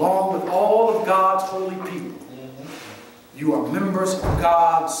along with all of God's holy people, you are members of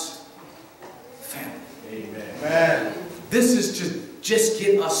God's family. Amen. This is to just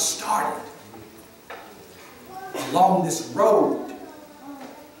get us started along this road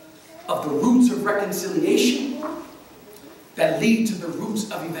of the roots of reconciliation that lead to the roots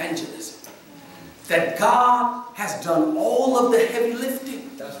of evangelism. That God has done all of the heavy lifting.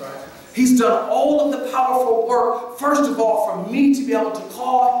 That's right. He's done all of the powerful work, first of all, for me to be able to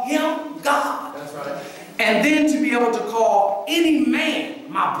call him God. That's right. And then to be able to call any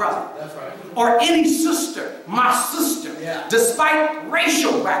man my brother. That's right. Or any sister my sister. Yeah. Despite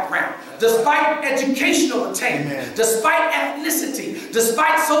racial background, despite educational attainment, despite ethnicity,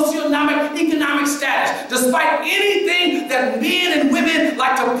 despite socioeconomic economic status, despite anything that men and women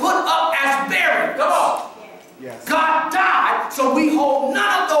like to put up as barriers. Come on. Yes. God died, so we hold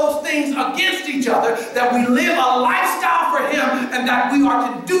none of those things against each other, that we live a lifestyle for him, and that we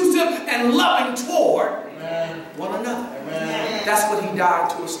are conducive and loving toward one another. Amen. That's what he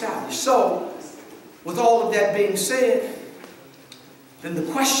died to establish. So, with all of that being said, then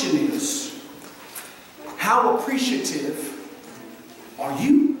the question is, how appreciative are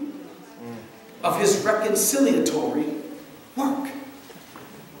you of his reconciliatory work?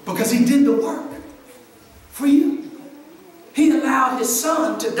 Because he did the work for you. He allowed his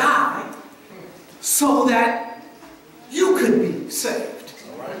son to die so that you could be saved.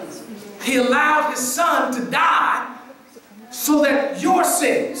 He allowed his son to die so that your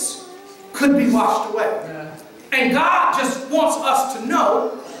sins could be washed away. And God just wants us to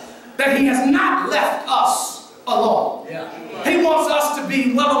know that he has not left us alone. He wants us to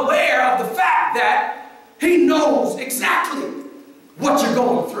be well aware of the fact that he knows exactly what you're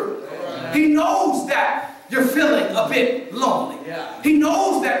going through. He knows that you're feeling a bit lonely. He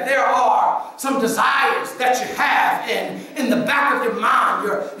knows that there are some desires that you have, and in the back of your mind,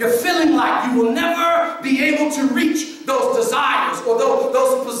 you're feeling like you will never be able to reach those desires, or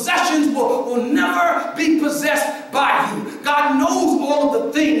those possessions will never be possessed by you. God knows all of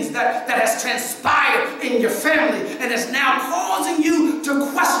the things that has transpired in your family, and is now causing you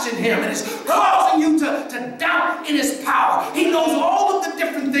to question him, and is causing you to doubt in his power. He knows all of the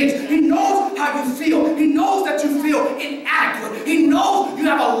different things. He knows how you feel. He knows that you feel inadequate. He knows you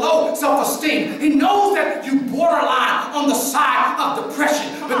have a low self-esteem. He knows that you borderline on the side of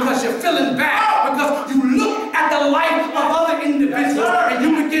depression because you're feeling bad, because you look at the life of other individuals and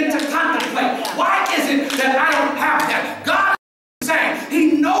you begin to contemplate, why is it that I don't have that? God is saying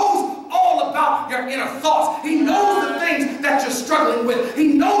he knows all about your inner thoughts. He knows the things that you're struggling with.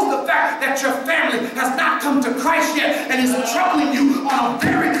 He knows the fact that your family has not come to Christ yet and is troubling you on a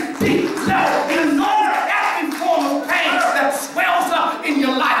very deep level. He knows every form of pain that swells up in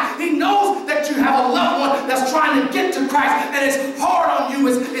your life. He knows that you have a loved one that's trying to get to Christ, and it's hard on you.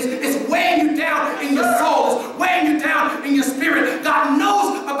 It's weighing you down in your soul. It's weighing you down in your spirit. God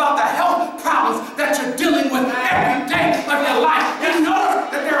knows about the health problems that you're dealing with every day of your life. He knows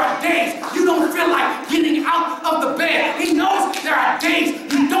that there are days you don't feel like getting out of the bed. He knows there are days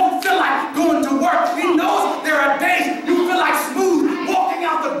you don't feel like going to work. He knows there are days you feel like smooth walking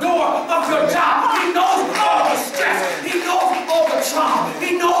out the door of your job. He knows all the stress. He knows all the trauma.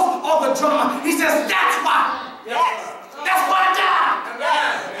 He knows all the drama. He says, that's why. That's why I died.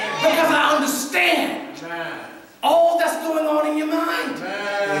 Because I understand all that's going on in your mind.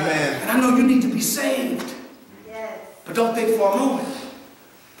 And I know you need to be saved. But don't think for a moment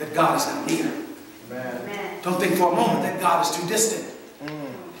that God is not near. Don't think for a moment that God is too distant.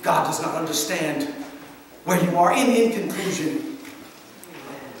 God does not understand where you are. In conclusion,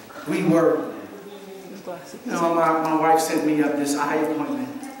 we were, my wife sent me up this eye appointment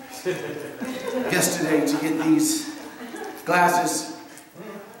yesterday to get these glasses.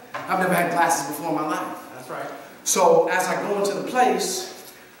 I've never had glasses before in my life. That's right. So as I go into the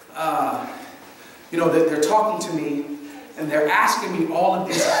place, they're talking to me, and they're asking me all of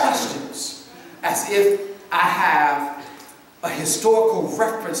these questions as if I have a historical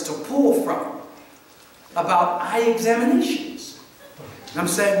reference to pull from about eye examinations. And I'm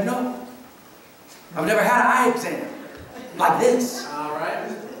saying, no. I've never had an eye exam like this. All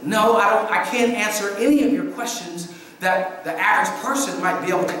right. No, I can't answer any of your questions that the average person might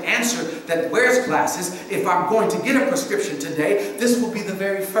be able to answer that wears glasses. If I'm going to get a prescription today, this will be the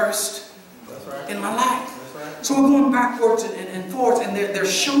very first in my life. So we're going backwards and forwards, and they're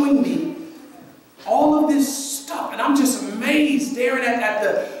showing me all of this stuff, and I'm just amazed staring at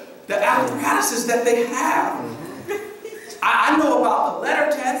the apparatuses that they have. I know about the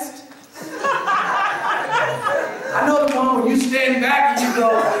letter test. I know the one where you stand back and you go,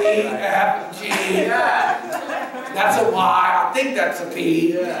 E, F, G. That's a Y. I think that's a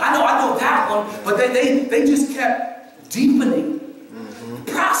P. I know that one. But they just kept deepening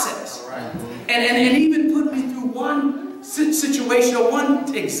the process. And even put me through one situation or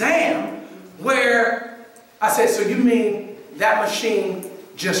one exam where I said, so you mean that machine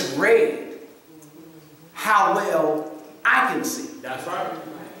just read how well I can see? That's right.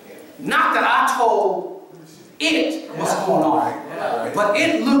 Not that I told it what's going on, but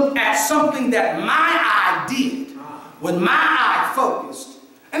it looked at something that my eye did when my eye focused.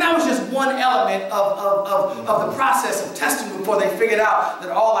 And that was just one element of the process of testing before they figured out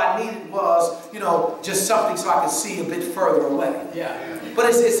that all I needed was, you know, just something so I could see a bit further away. But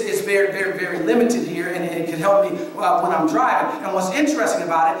it's very, very, very limited here, and it can help me when I'm driving. And what's interesting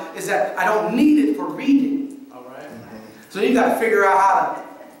about it is that I don't need it for reading. So you got to figure out how to.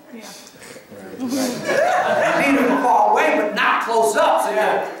 You need it from far away, but not close up. So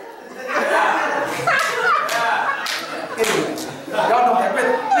anyway, y'all know that.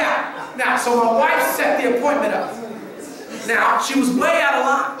 Now, so my wife set the appointment up. Now, she was way out of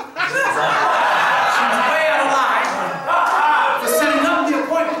line. She was way out of line for setting up the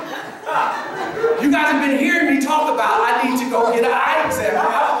appointment. You guys have been hearing me talk about I need to go get an eye exam.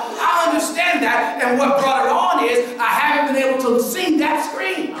 I understand that, and what brought it on is I haven't been able to see that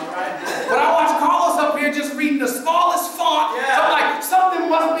screen. But I watched Carlos up here just reading the smallest font. So I'm like, something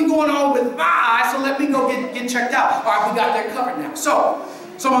must be going on with my eye, so let me go get checked out. All right, we got that covered now.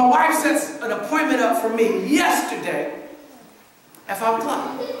 So my wife sets an appointment up for me yesterday at 5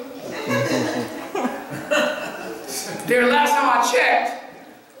 o'clock. There, last time I checked,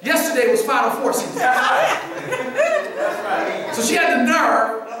 yesterday was Final Four season. So she had the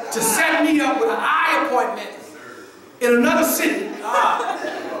nerve to set me up with an eye appointment in another city,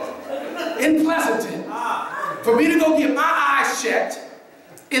 in Pleasanton, for me to go get my eyes checked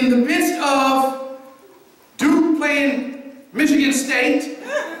in the midst of Duke playing Michigan State,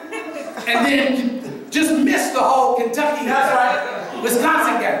 and then just missed the whole Kentucky,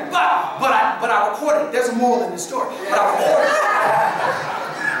 Wisconsin game. But I recorded. There's more in the story. But I recorded.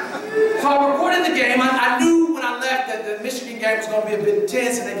 So I recorded the game. I knew when I left that the Michigan game was going to be a bit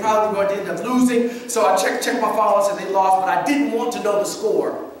intense, and they probably were going to end up losing. So I checked my phone and said they lost, but I didn't want to know the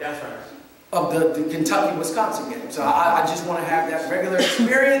score. That's right. Of the Kentucky-Wisconsin game. So I just want to have that regular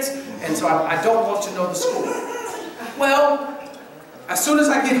experience, and so I don't want to know the score. Well, as soon as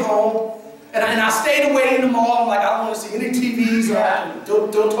I get home, and I stayed away in the mall, I'm like, I don't want to see any TVs, or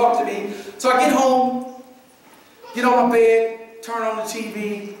don't talk to me. So I get home, get on my bed, turn on the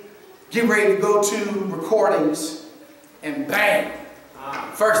TV, get ready to go to recordings, and bang!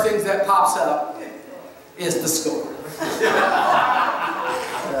 First things that pops up is the score.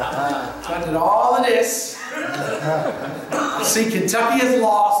 So I did all of this. See, Kentucky has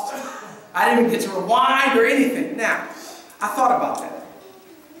lost. I didn't even get to rewind or anything. Now, I thought about that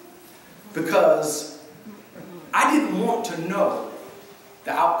because I didn't want to know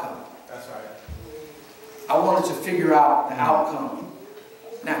the outcome. That's right. I wanted to figure out the outcome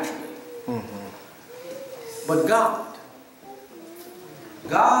naturally. But God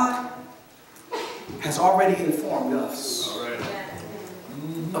has already informed us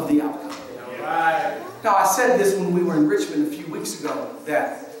of the outcome. Now, I said this when we were in Richmond a few weeks ago,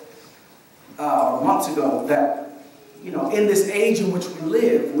 that months ago, that, you know, in this age in which we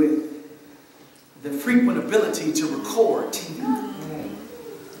live with the frequent ability to record TV,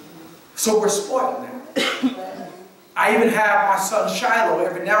 so we're spoiled now. I even have my son Shiloh,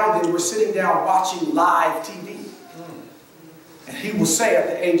 every now and then we're sitting down watching live TV. And he will say at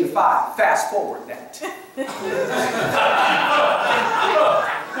the age of 5, fast forward that.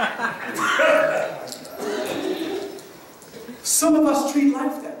 Some of us treat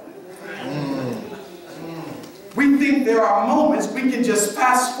life that way. We think there are moments we can just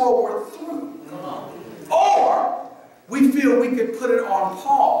fast forward through. Or we feel we could put it on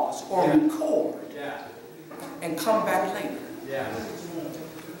pause or record and come back later.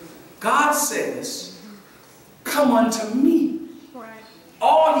 God says, come unto me,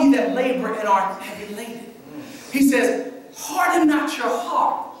 all ye that labor and are heavy laden. He says, harden not your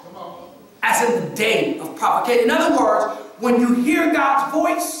heart as in the day of provocation. In other words, when you hear God's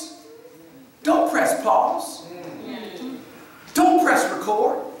voice, don't press pause. Don't press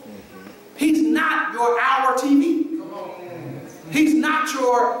record. He's not your hour TV. He's not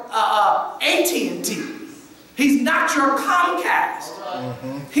your AT&T. He's not your Comcast.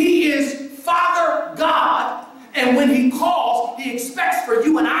 He is Father God, and when He calls, He expects for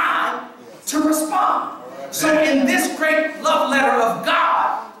you and I to respond. So in this great love letter of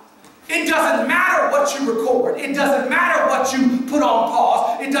God, it doesn't matter what you record. It doesn't matter what you put on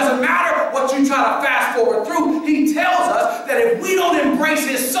pause. It doesn't matter what you try to fast forward through. He tells us that if we don't embrace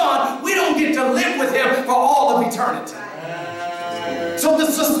his son, we don't get to live with him for all of eternity. So the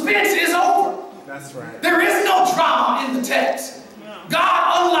suspense is over. That's right. There is no drama in the text.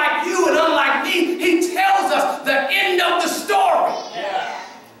 God, unlike you and unlike me, he tells us the end of the story.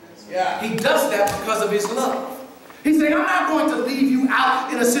 He does that because of his love. He's saying, I'm not going to leave you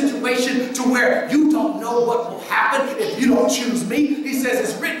out in a situation to where you don't know what will happen if you don't choose me. He says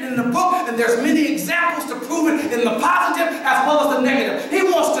it's written in the book, and there's many examples to prove it in the positive as well as the negative. He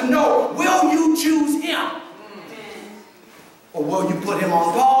wants to know, will you choose him? Or will you put him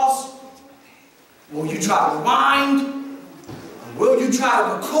on pause? Will you try to rewind? Or will you try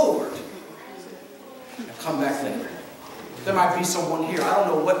to record and come back later? There might be someone here. I don't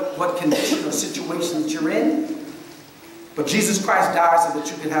know what condition or situation that you're in. But Jesus Christ died so that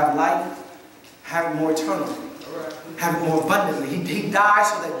you can have life, have it more eternally, have it more abundantly. He died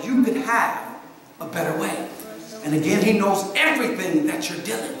so that you could have a better way. And again, he knows everything that you're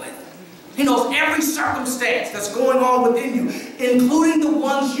dealing with. He knows every circumstance that's going on within you, including the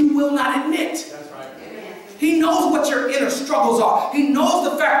ones you will not admit. He knows what your inner struggles are. He knows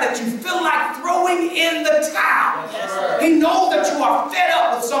the fact that you feel like throwing in the towel. He knows that you are fed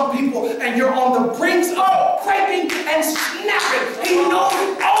up with some people and you're on the brinks of breaking and snapping. He knows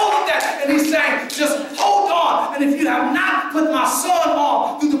all of that. And he's saying, just hold on. And if you have not put my son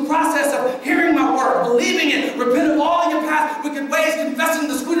on through the process of hearing my word, believing it, repent of all of your past wicked ways, confessing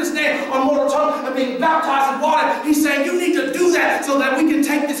the sweetest name on mortal tongue, and being baptized in water, he's saying you need to do that so that we can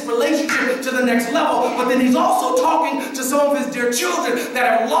take this relationship to the next level. But then he's also talking to some of his dear children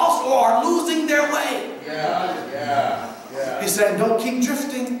that have lost or are losing their way. He's saying, don't keep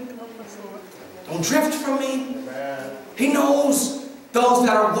drifting. Don't drift from me. He knows those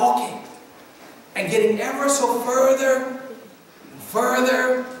that are walking and getting ever so further and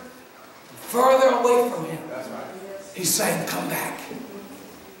further and further away from him. He's saying, come back.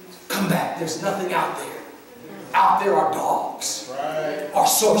 Come back. There's nothing out there. Out there are dogs, are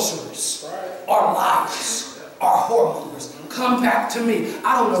sorcerers, are liars, are whoremongers. Come back to me.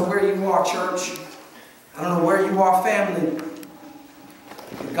 I don't know where you are, church. I don't know where you are, family.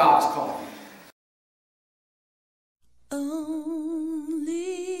 But God's calling. Only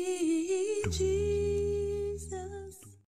Jesus.